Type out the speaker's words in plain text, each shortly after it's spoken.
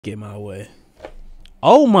Get my way.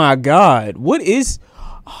 Oh my God. What is...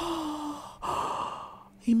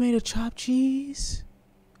 He made a chopped cheese?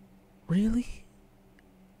 Really?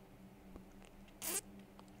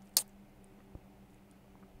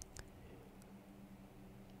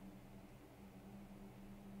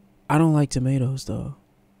 I don't like tomatoes though.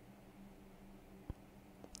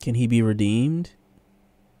 Can he be redeemed?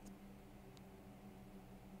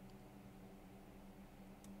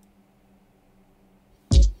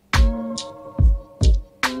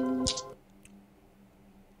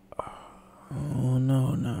 Oh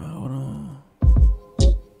no, hold on.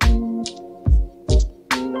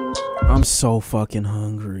 I'm so fucking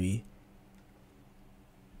hungry.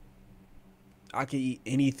 I can eat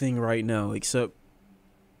anything right now except...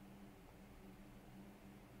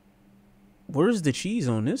 Where's the cheese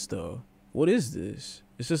on this though? What is this?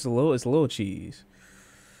 It's just a little cheese.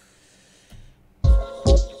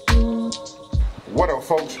 What up,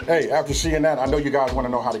 folks? Hey, after seeing that, I know you guys want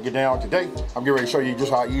to know how to get down. Today, I'm getting ready to show you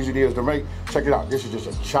just how easy it is to make. Check it out. This is just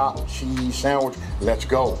a chopped cheese sandwich. Let's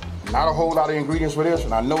go. Not a whole lot of ingredients for this,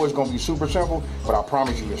 and I know it's going to be super simple, but I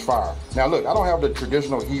promise you it's fire. Now, look, I don't have the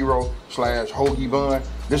traditional hero / hoagie bun.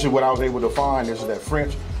 This is what I was able to find. This is that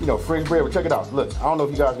French, French bread. But check it out. Look, I don't know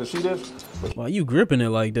if you guys can see this. Why you gripping it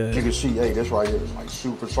like that? You can see, hey, this right here is like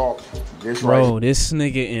super soft. Bro, this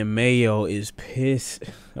nigga in mayo is pissed.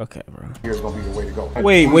 Okay, bro. Here's gonna be the way to go.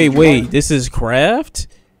 Wait. This is Kraft?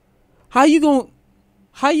 How you going?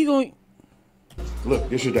 Look,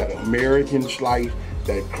 this is that American slice,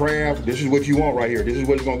 that Kraft. This is what you want right here. This is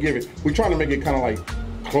what it's gonna give it. We're trying to make it kind of like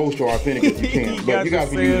close to authentic as you can. But you guys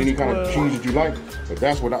can use any kind of cheese that you like. But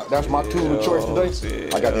that's my tool of choice today.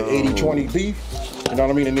 I got the 80-20 beef. You know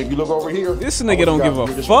what I mean? And if you look over here, this nigga don't give a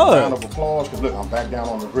fuck. Round of applause, because look, I'm back down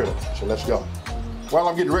on the griddle. So let's go. While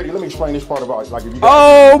I'm getting ready, let me explain this part about like if you got.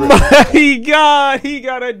 Oh my God, he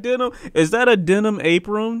got a denim. Is that a denim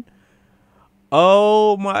apron?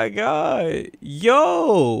 Oh my God,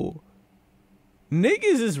 yo,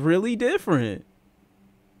 niggas is really different.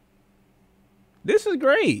 This is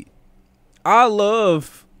great. I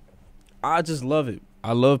just love it.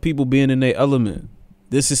 I love people being in their element.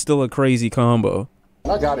 This is still a crazy combo.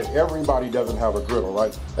 I got it. Everybody doesn't have a griddle,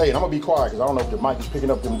 right? Hey, and I'm gonna be quiet because I don't know if the mic is picking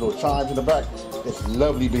up them little chimes in the back. It's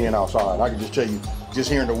lovely being outside. I can just tell you, just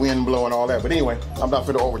hearing the wind blow and all that. But anyway, I'm not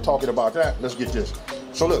finna over talking about that. Let's get this.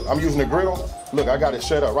 So look, I'm using a griddle. Look, I got it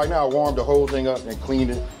set up. Right now, I warmed the whole thing up and cleaned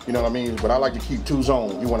it, you know what I mean? But I like to keep two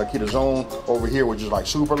zones. You want to keep a zone over here, which is like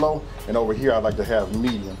super low, and over here, I like to have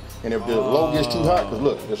medium. And if the low gets too hot, because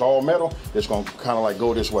look, it's all metal, it's gonna kind of like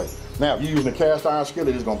go this way. Now, if you're using a cast iron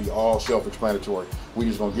skillet, it's gonna be all self-explanatory. We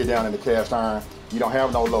just gonna get down in the cast iron. You don't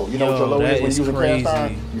have no low. You know what your low is when you use a cast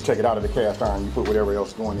iron? You take it out of the cast iron, you put whatever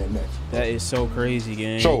else going in next. That is so crazy,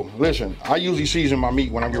 gang. So, listen, I usually season my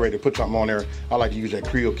meat when I'm getting ready to put something on there. I like to use that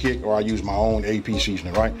Creole Kick, or I use my own AP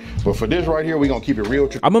seasoning, right? But for this right here, we're gonna keep it real.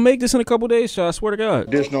 I'm gonna make this in a couple days, so I swear to God.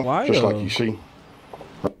 Additional, just like you see.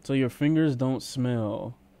 So your fingers don't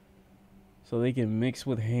smell, so they can mix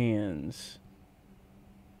with hands.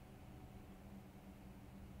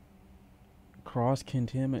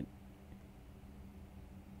 Cross-contaminate.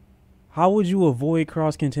 How would you avoid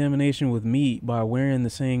cross-contamination with meat by wearing the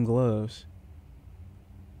same gloves?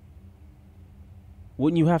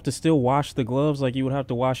 Wouldn't you have to still wash the gloves like you would have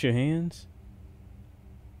to wash your hands?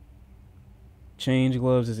 Change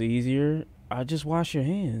gloves is easier. I just wash your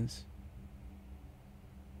hands.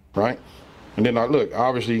 Right? And then look,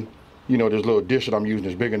 obviously, this little dish that I'm using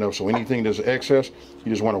is big enough, so anything that's excess,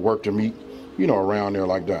 you just want to work the meat, around there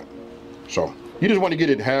like that. So you just want to get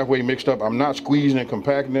it halfway mixed up. I'm not squeezing and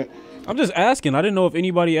compacting it. I'm just asking. I didn't know if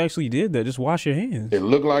anybody actually did that. Just wash your hands. It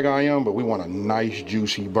looked like I am, but we want a nice,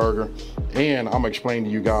 juicy burger. And I'm gonna explain to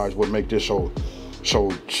you guys what makes this so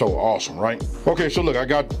awesome, right? Okay, so look, I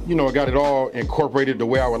got it all incorporated the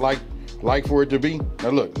way I would like for it to be. Now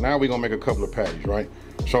look, now we're gonna make a couple of patties, right?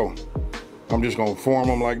 So I'm just gonna form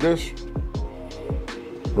them like this,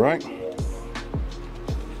 right?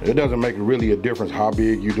 It doesn't make really a difference how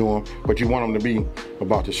big you do them, but you want them to be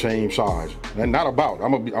about the same size. And not about,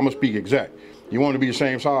 I'm gonna speak exact. You want them to be the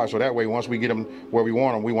same size, so that way once we get them where we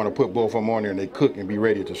want them, we want to put both of them on there and they cook and be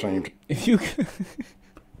ready at the same time. If you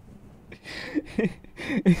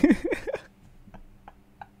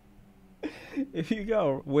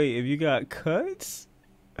if you got cuts?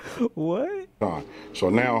 What? So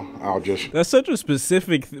now I'll just... That's such a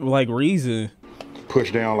specific reason.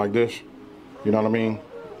 Push down like this, you know what I mean?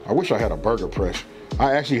 I wish I had a burger press.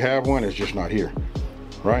 I actually have one, it's just not here,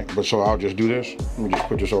 right? But so I'll just do this. Let me just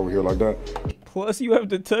put this over here like that. Plus you have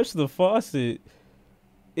to touch the faucet.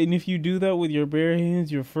 And if you do that with your bare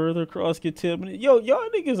hands, you're further cross-contaminated. Yo, y'all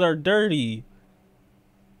niggas are dirty.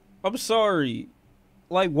 I'm sorry.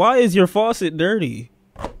 Like, why is your faucet dirty?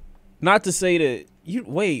 Not to say that you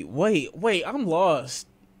wait, I'm lost.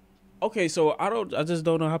 Okay, so I just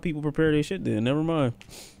don't know how people prepare their shit then. Never mind.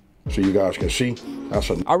 So you guys can see.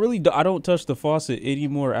 I don't touch the faucet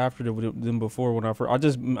anymore after than before when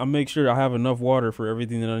I make sure I have enough water for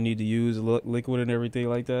everything that I need to use, liquid and everything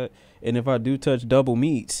like that. And if I do touch double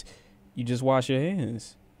meats, you just wash your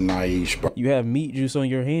hands. Nice. You have meat juice on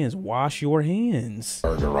your hands. Wash your hands.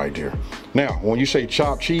 Burger right there. Now, when you say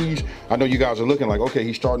chopped cheese, I know you guys are looking like, okay,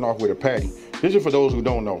 he's starting off with a patty. This is for those who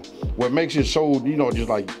don't know. What makes it so, just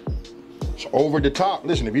like over the top.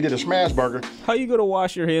 Listen, if you did a smash burger. How you gonna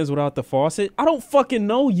wash your hands without the faucet? I don't fucking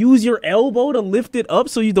know. Use your elbow to lift it up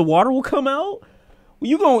so the water will come out?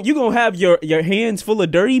 You gonna have your hands full of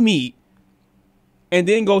dirty meat and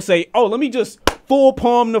then go say, oh, let me just full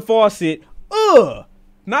palm the faucet. Ugh.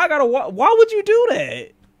 Now I gotta why would you do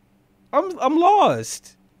that? I'm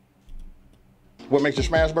lost. What makes a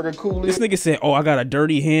smash burger cool is this nigga said, oh, I got a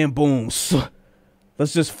dirty hand, boom.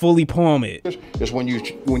 Let's just fully palm it. It's when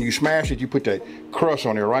you smash it, you put that crust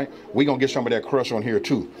on there, right? We're going to get some of that crust on here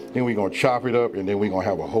too. Then we're going to chop it up, and then we're going to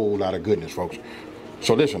have a whole lot of goodness, folks.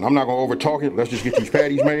 So listen, I'm not going to over talk it. Let's just get these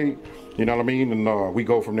patties made. You know what I mean? And we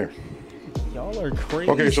go from there. Y'all are crazy.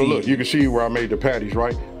 Okay, so look, you can see where I made the patties,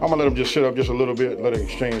 right? I'm going to let them just sit up just a little bit, let it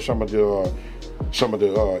exchange some of the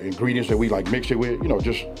ingredients that we like mix it with.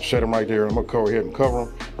 Just set them right there. I'm going to go ahead and cover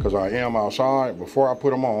them because I am outside. Before I put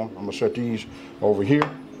them on, I'm going to set these over here.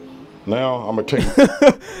 Now I'm going to take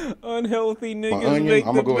unhealthy niggas my onion.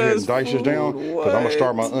 I'm going to go ahead and dice food. this down because I'm going to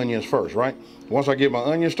start my onions first, right? Once I get my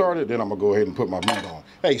onions started, then I'm going to go ahead and put my meat on.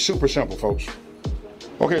 Hey, super simple, folks.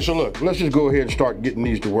 Okay, so look, let's just go ahead and start getting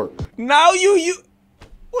these to work. Now you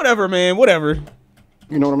whatever, man, whatever.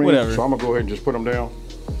 You know what I mean? Whatever. So I'm going to go ahead and just put them down,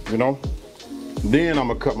 Then I'm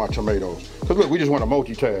going to cut my tomatoes. Because look, we just want to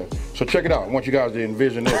multitask. So check it out. I want you guys to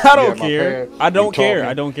envision this. I don't care. I don't care.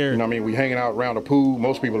 I don't care. You know what I mean? We hanging out around the pool.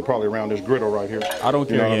 Most people are probably around this griddle right here. I don't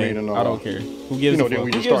care. You know what I mean? And, I don't care. Who gives a fuck? Then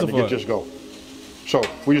we just start to get this go. So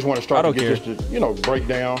we just want to start to get this to, break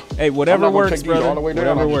down. Hey, whatever I'm not works, take these brother. all the way down.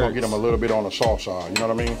 Whatever I'm just works. going to get them a little bit on the soft side. You know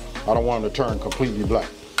what I mean? I don't want them to turn completely black.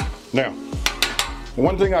 Now,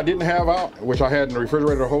 one thing I didn't have out, which I had in the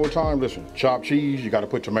refrigerator the whole time, listen, chopped cheese, you got to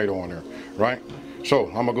put tomato on there, right? So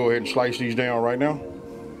I'm gonna go ahead and slice these down right now.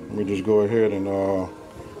 Let me just go ahead and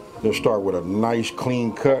just start with a nice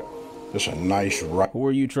clean cut. Just a nice right. Who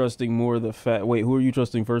are you trusting more, the fat? Wait, who are you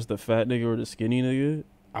trusting first, the fat nigga or the skinny nigga?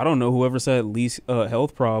 I don't know. Whoever said least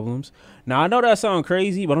health problems. Now I know that sounds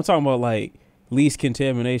crazy, but I'm talking about like least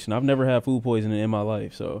contamination. I've never had food poisoning in my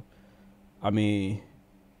life, so I mean,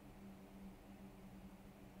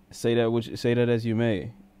 say that as you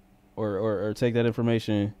may, or take that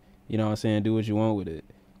information. You know what I'm saying? Do what you want with it.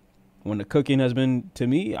 When the cooking has been, to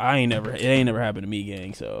me, it ain't never happened to me,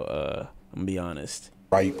 gang. So I'm gonna be honest.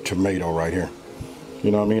 Ripe tomato right here.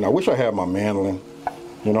 You know what I mean? I wish I had my mandolin,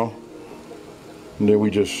 And then we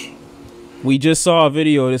just saw a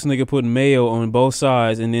video of this nigga putting mayo on both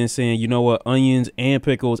sides and then saying, you know what, onions and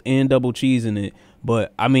pickles and double cheese in it.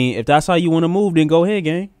 But I mean, if that's how you want to move, then go ahead,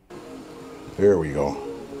 gang. There we go.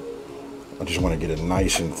 I just want to get it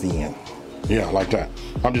nice and thin. Yeah, like that.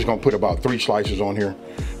 I'm just going to put about 3 slices on here.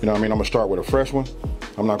 You know what I mean? I'm going to start with a fresh one.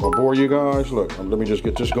 I'm not going to bore you guys. Look, let me just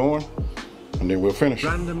get this going, and then we'll finish.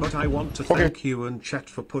 Random, but I want to thank you and chat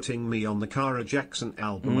for putting me on the Cara Jackson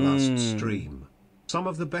album last stream. Some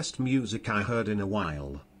of the best music I heard in a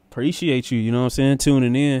while. Appreciate you, you know what I'm saying,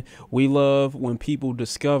 tuning in. We love when people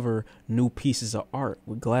discover new pieces of art.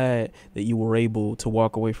 We're glad that you were able to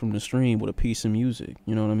walk away from the stream with a piece of music.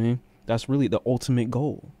 You know what I mean? That's really the ultimate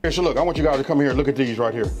goal. Okay, so look, I want you guys to come here and look at these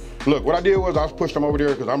right here. Look, what I did was I pushed them over there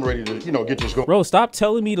because I'm ready to, get this going. Bro, stop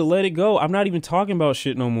telling me to let it go. I'm not even talking about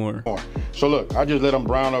shit no more. So look, I just let them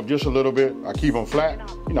brown up just a little bit. I keep them flat.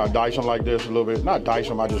 I dice them like this a little bit. Not dice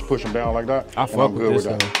them, I just push them down like that. I fuck with this,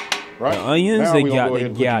 though. Right? The onions, now they we're gonna got go ahead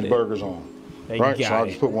and put these burgers on. Right? So I'll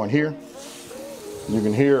just put one here. You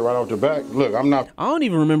can hear it right off the back. Look, I don't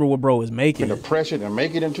even remember what bro is making. To press it and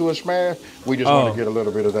make it into a smash. We just want to get a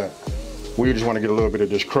little bit of that. We just want to get a little bit of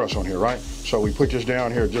this crust on here, right? So we put this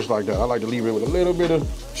down here just like that. I like to leave it with a little bit of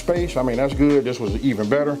space. I mean, that's good. This was even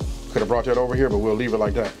better. Could have brought that over here, but we'll leave it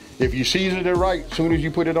like that. If you season it right, as soon as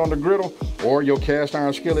you put it on the griddle or your cast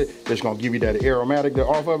iron skillet, it's going to give you that aromatic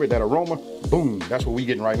off of it, that aroma. Boom. That's what we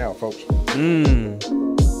getting right now, folks. I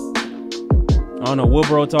don't know what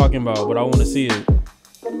bro talking about, but I want to see it.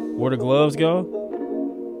 Where the gloves go?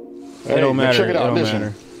 Hey, it don't matter. Check it out. It don't Listen.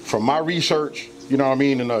 matter. from my research, you know what I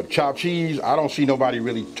mean, and chopped cheese, I don't see nobody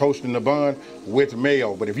really toasting the bun with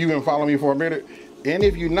mayo. But if you've been following me for a minute, and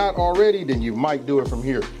if you're not already, then you might do it from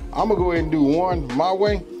here. I'm gonna go ahead and do one my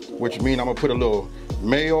way, which means I'm gonna put a little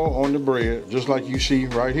mayo on the bread, just like you see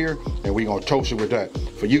right here, and we're gonna toast it with that.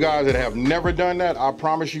 For you guys that have never done that, I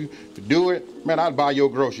promise you, to do it, man, I'd buy your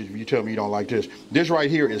groceries if you tell me you don't like this. This right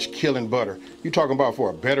here is killing butter. You talking about for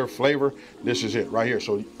a better flavor, this is it right here.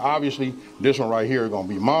 So obviously, this one right here is gonna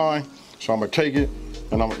be mine. So I'm gonna take it,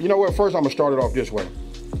 and you know what, first I'm gonna start it off this way.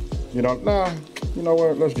 You know, you know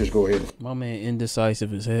what, let's just go ahead. My man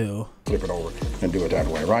indecisive as hell. Flip it over and do it that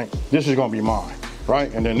way, right? This is gonna be mine,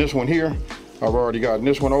 right? And then this one here, I've already gotten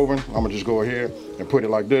this one over. I'm gonna just go ahead and put it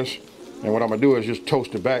like this. And what I'm gonna do is just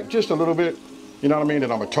toast it back just a little bit. You know what I mean?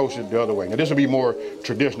 And I'm gonna toast it the other way. Now this will be more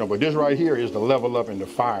traditional, but this right here is the level up in the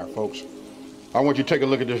fire, folks. I want you to take a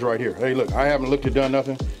look at this right here. Hey, look, I haven't looked at done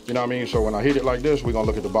nothing. You know what I mean? So when I hit it like this, we're gonna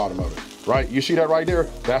look at the bottom of it, right? You see that right there?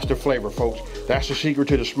 That's the flavor, folks. That's the secret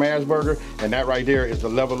to the smash burger. And that right there is the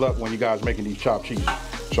level up when you guys making these chopped cheese.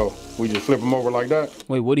 So we just flip them over like that.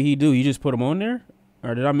 Wait, what did he do? You just put them on there?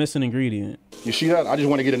 Or did I miss an ingredient? You see that? I just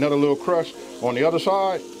want to get another little crust on the other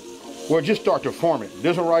side. Well, just start to form it.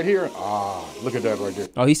 This one right here, look at that right there.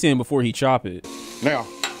 Oh, he's saying before he chop it. Now,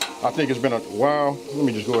 I think it's been a while. Let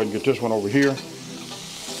me just go ahead and get this one over here.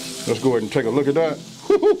 Let's go ahead and take a look at that.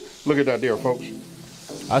 Look at that there, folks.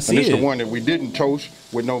 I see it. And this is the one that we didn't toast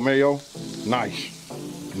with no mayo.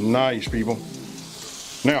 Nice. Nice, people.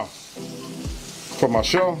 Now, for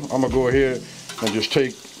myself, I'm going to go ahead and just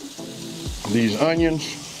take these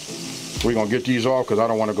onions. We're gonna get these off because I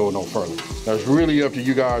don't want to go no further. That's really up to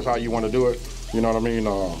you guys how you want to do it. You know what I mean?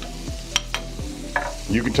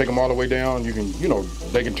 You can take them all the way down. You can, you know,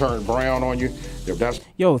 they can turn brown on you if that's.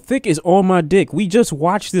 Yo, Thick is on my dick. We just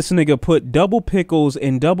watched this nigga put double pickles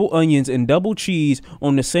and double onions and double cheese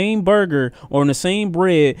on the same burger or on the same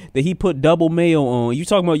bread that he put double mayo on. You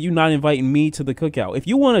talking about you not inviting me to the cookout? If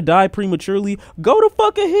you want to die prematurely, go the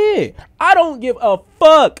fuck ahead. I don't give a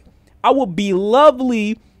fuck. I would be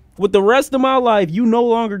lovely with the rest of my life. You no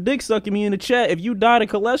longer dick sucking me in the chat if you died of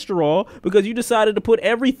cholesterol because you decided to put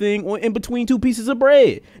everything in between two pieces of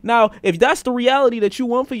bread. Now, if that's the reality that you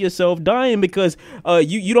want for yourself, dying because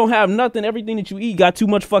you don't have nothing, everything that you eat got too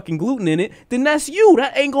much fucking gluten in it, then that's you.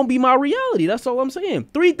 That ain't gonna be my reality. That's all I'm saying.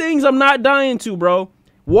 3 things I'm not dying to, bro.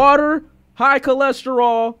 Water, high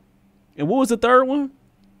cholesterol, and what was the third one?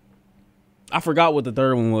 I forgot what the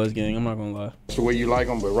third one was, gang. I'm not gonna lie. That's the way you like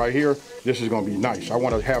them, but right here, this is gonna be nice. I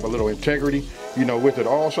want to have a little integrity, you know, with it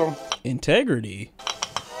also. Integrity?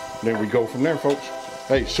 Then we go from there, folks.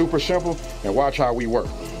 Hey, super simple, and watch how we work.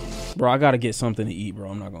 Bro, I gotta get something to eat, bro.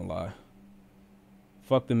 I'm not gonna lie.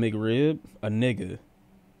 Fuck the McRib, a nigga.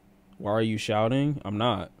 Why are you shouting? I'm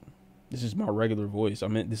not. This is my regular voice.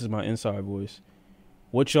 This is my inside voice.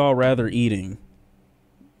 What y'all rather eating?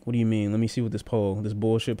 What do you mean? Let me see what this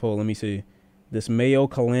bullshit poll, let me see. This mayo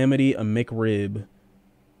calamity, a McRib.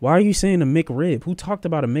 Why are you saying a McRib? Who talked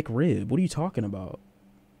about a McRib? What are you talking about?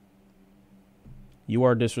 You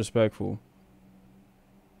are disrespectful.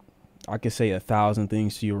 I could say 1,000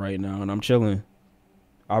 things to you right now, and I'm chilling.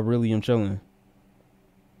 I really am chilling.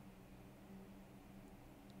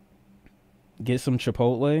 Get some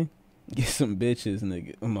Chipotle. Get some bitches,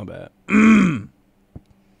 nigga. Oh, my bad.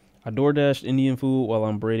 I DoorDashed Indian food while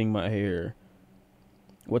I'm braiding my hair.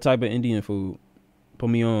 What type of Indian food? Put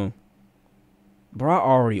me on. Bro, I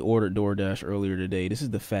already ordered DoorDash earlier today. This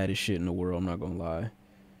is the fattest shit in the world, I'm not gonna lie.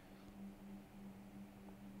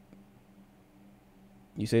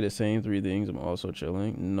 You say the same 3 things, I'm also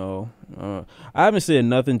chilling. No. I haven't said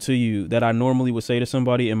nothing to you that I normally would say to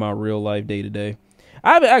somebody in my real life day to day.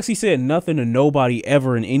 I haven't actually said nothing to nobody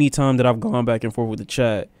ever in any time that I've gone back and forth with the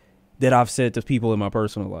chat that I've said to people in my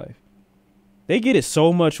personal life. They get it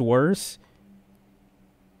so much worse.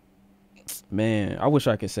 Man, I wish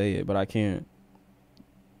I could say it, but I can't.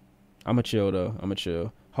 I'ma chill though. I'ma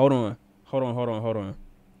chill. Hold on.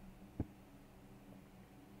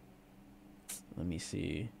 Let me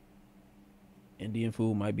see. Indian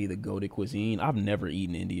food might be the go-to cuisine. I've never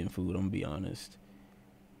eaten Indian food, I'm gonna be honest.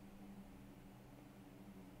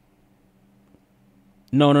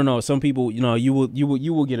 No. Some people, you know, you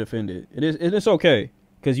will get offended. It's okay,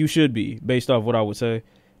 because you should be, based off what I would say.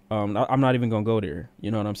 I'm not even gonna go there.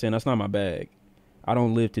 You know what I'm saying? That's not my bag. I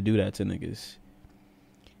don't live to do that to niggas.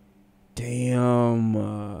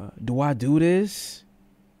 Damn. Do I do this?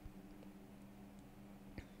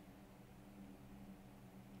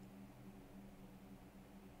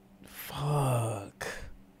 Fuck.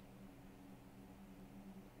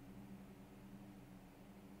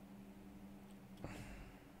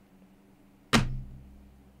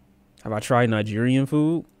 Have I tried Nigerian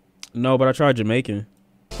food? No, but I tried Jamaican.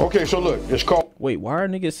 Okay, so look, it's called. Wait, why are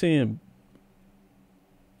niggas saying?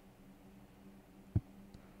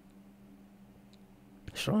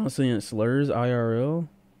 Shawn saying slurs IRL?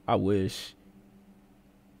 I wish.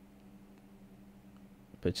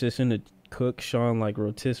 Petition to cook Shawn like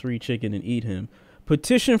rotisserie chicken and eat him.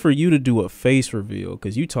 Petition for you to do a face reveal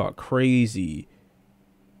because you talk crazy.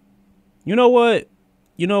 You know what?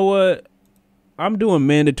 You know what? I'm doing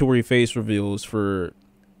mandatory face reveals for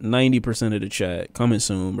 90% of the chat. Coming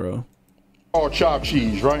soon, bro. All chopped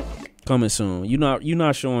cheese, right? Coming soon. You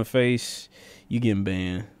not showing face, you getting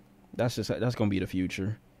banned. That's gonna be the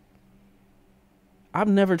future. I've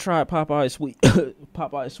never tried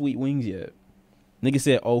Popeye's sweet wings yet. Nigga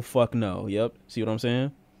said, "Oh fuck no." Yep. See what I'm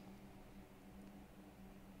saying?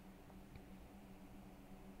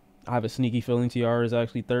 I have a sneaky feeling TR is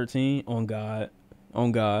actually 13. On God.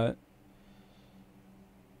 On God.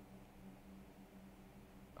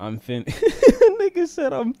 I'm finished. Nigga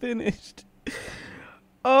said I'm finished.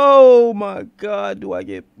 Oh my God. Do I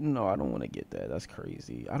get... No, I don't want to get that. That's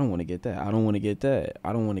crazy. I don't want to get that. I don't want to get that.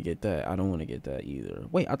 I don't want to get that. I don't want to get that either.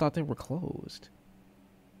 Wait, I thought they were closed.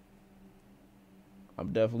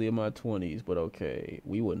 I'm definitely in my 20s, but okay.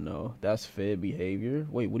 We wouldn't know. That's fed behavior?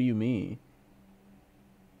 Wait, what do you mean?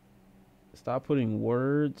 Stop putting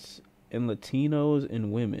words in Latinos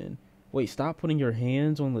and women. Wait, stop putting your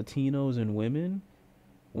hands on Latinos and women?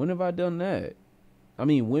 When have I done that? I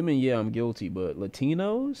mean, women, yeah, I'm guilty, but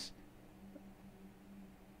Latinos?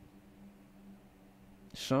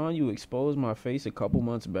 Shawn, you exposed my face a couple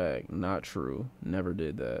months back. Not true. Never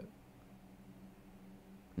did that.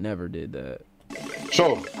 Never did that.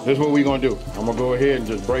 So, this is what we're going to do. I'm going to go ahead and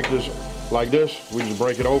just break this like this. We just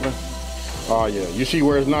break it open. Oh, yeah. You see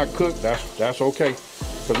where it's not cooked? That's okay.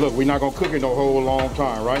 Because, look, we're not going to cook it no whole long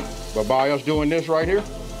time, right? But by us doing this right here,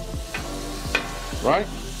 right,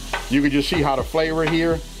 you can just see how the flavor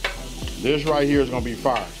here, this right here is going to be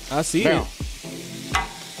fire. I see now, it.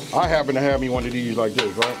 I happen to have me one of these like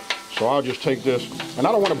this, right? So I'll just take this, and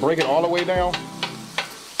I don't want to break it all the way down.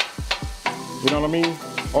 You know what I mean?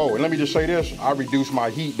 Oh, and let me just say this. I reduce my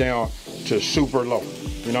heat down to super low.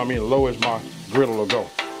 You know what I mean? Low as my griddle will go.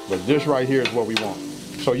 But this right here is what we want.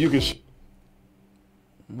 So you can...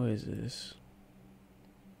 What is this?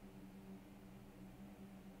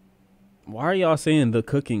 Why are y'all saying the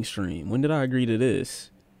cooking stream? When did I agree to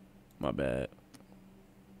this? My bad.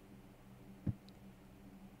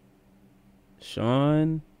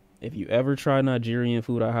 Shawn, if you ever try Nigerian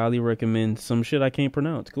food, I highly recommend some shit I can't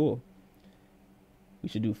pronounce. Cool. We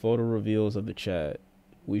should do photo reveals of the chat.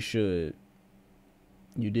 We should.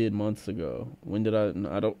 You did months ago. When did I?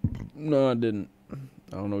 No, I didn't. I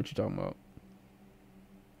don't know what you're talking about.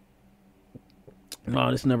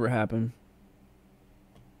 No, this never happened.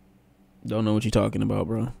 Don't know what you're talking about,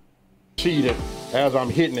 bro. See that as I'm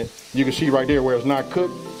hitting it, you can see right there where it's not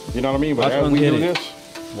cooked. You know what I mean? But Watch as we do this,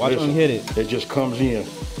 watch listen, hit it. It just comes in.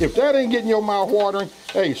 If that ain't getting your mouth watering,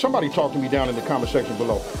 hey, somebody talk to me down in the comment section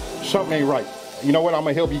below. Something ain't right. You know what? I'm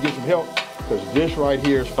gonna help you get some help because this right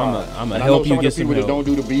here is fine. I'm gonna help you get some help. People that don't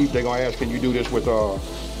do the beef, they're gonna ask, can you do this with?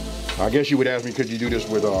 I guess you would ask me, could you do this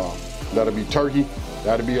with? That'll be turkey.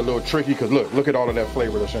 That'll be a little tricky because look at all of that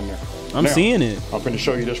flavor that's in there. I'm seeing it. I'm finna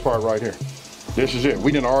show you this part right here. This is it.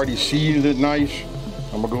 We done already seasoned it nice.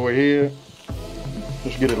 I'm gonna go ahead.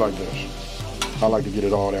 Just get it like this. I like to get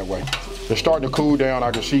it all that way. It's starting to cool down. I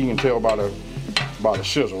can see and tell by the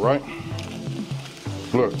sizzle, right?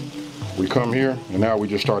 Look, we come here and now we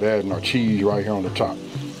just start adding our cheese right here on the top.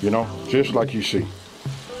 You know, just like you see.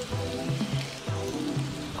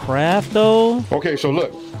 Craft though. Okay, so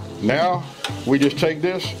look, now we just take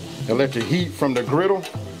this and let the heat from the griddle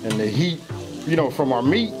and the heat, you know, from our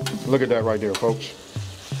meat. Look at that right there, folks.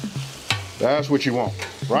 That's what you want,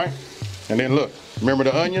 right? And then look, remember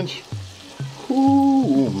the onions?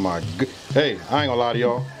 Ooh, my good. Hey, I ain't gonna lie to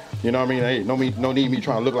y'all. You know what I mean? Hey, no need me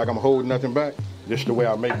trying to look like I'm holding nothing back. This is the way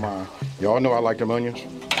I make mine. Y'all know I like them onions.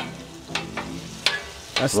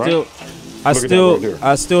 I still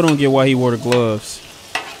don't get why he wore the gloves.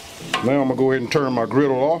 Now I'm gonna go ahead and turn my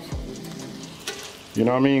griddle off. You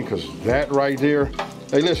know what I mean? Because that right there.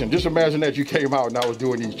 Hey, listen, just imagine that you came out and I was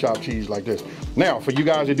doing these chopped cheese like this. Now, for you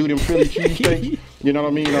guys that do them Philly cheesesteaks, you know what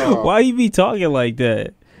I mean? Why you be talking like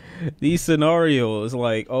that? These scenarios,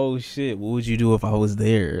 like, oh shit, what would you do if I was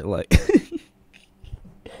there? Like,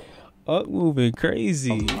 up moving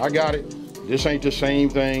crazy. I got it. This ain't the same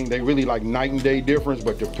thing. They really like night and day difference,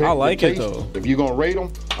 but the taste, though. If you're gonna rate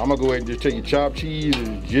them, I'm gonna go ahead and just tell you chopped cheese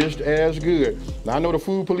is just as good. Now I know the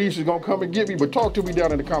food police is gonna come and get me, but talk to me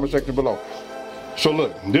down in the comment section below. So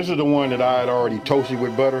look, this is the one that I had already toasted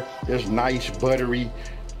with butter. It's nice, buttery,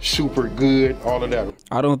 super good, all of that.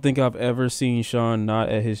 I don't think I've ever seen Shawn not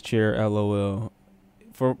at his chair, LOL.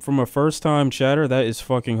 From a first time chatter, that is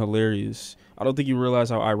fucking hilarious. I don't think you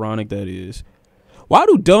realize how ironic that is. Why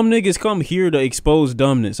do dumb niggas come here to expose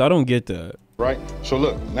dumbness? I don't get that. Right? So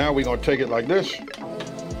look, now we're gonna take it like this.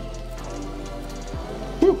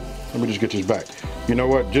 Whew. Let me just get this back. You know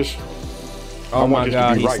what? Just Oh my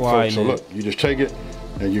God, he's sliding. So look, you just take it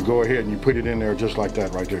and you go ahead and you put it in there just like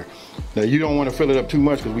that right there. Now you don't want to fill it up too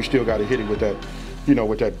much because we still got to hit it with that, you know,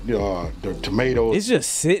 with that the tomatoes. It's just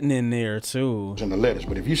sitting in there too. And the lettuce.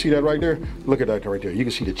 But if you see that right there, look at that right there. You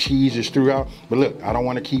can see the cheese is throughout. But look, I don't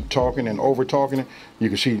want to keep talking and over talking it. You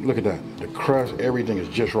can see, look at that. The crust, everything is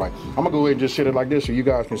just right. I'm gonna go ahead and just sit it like this so you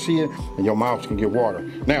guys can see it and your mouths can get water.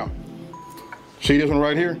 Now, see this one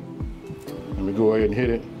right here? Let me go ahead and hit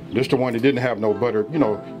it. This the one that didn't have no butter, you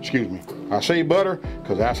know, excuse me. I say butter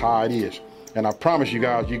because that's how it is. And I promise you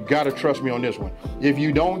guys, you gotta trust me on this one. If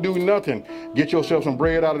you don't do nothing, get yourself some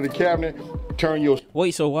bread out of the cabinet, turn your...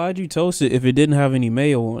 Wait, so why'd you toast it if it didn't have any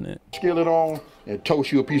mayo on it? Skillet on and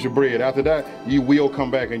toast you a piece of bread. After that, you will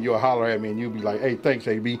come back and you'll holler at me and you'll be like, hey, thanks,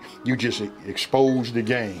 AB. You just exposed the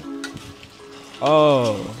game.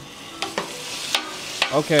 Oh.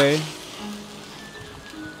 Okay.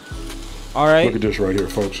 All right. Look at this right here,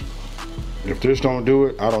 folks. If this don't do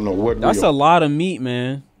it, I don't know what will. That's a lot of meat,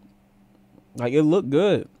 man. Like, it looked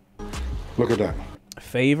good. Look at that.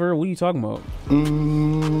 Favor? What are you talking about?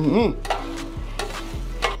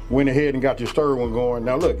 Went ahead and got this third one going.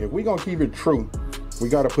 Now look, if we gonna keep it true, we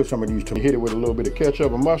gotta put some of these to hit it with a little bit of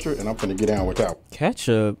ketchup and mustard, and I'm gonna get down with that.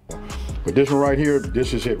 Ketchup? But this one right here,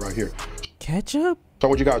 this is it right here. Ketchup? So I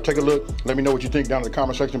want you guys to take a look. Let me know what you think down in the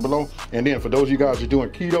comment section below. And then for those of you guys that are doing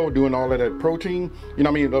keto, doing all of that protein, you know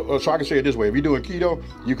what I mean? So I can say it this way. If you're doing keto,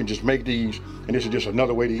 you can just make these, and this is just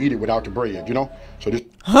another way to eat it without the bread, you know? So just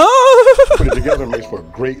put it together and makes for a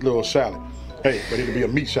great little salad. Hey, but it'll be a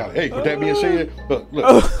meat salad. Hey, with that being said, look.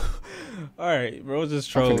 All right, bro, just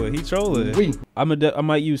trolling. He trolling. I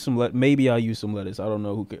might use some maybe I'll use some lettuce. I don't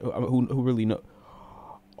know who really know.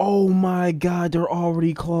 Oh my God, they're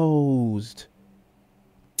already closed.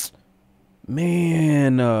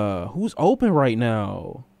 Man, who's open right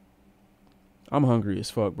now? I'm hungry as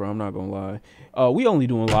fuck, bro. I'm not gonna lie. We only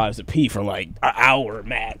doing lives of P for like an hour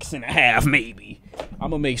max and a half, maybe. I'm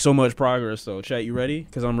gonna make so much progress though. Chat, you ready?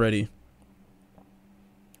 Cause I'm ready.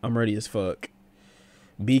 I'm ready as fuck.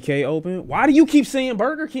 BK open. Why do you keep saying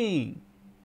Burger King?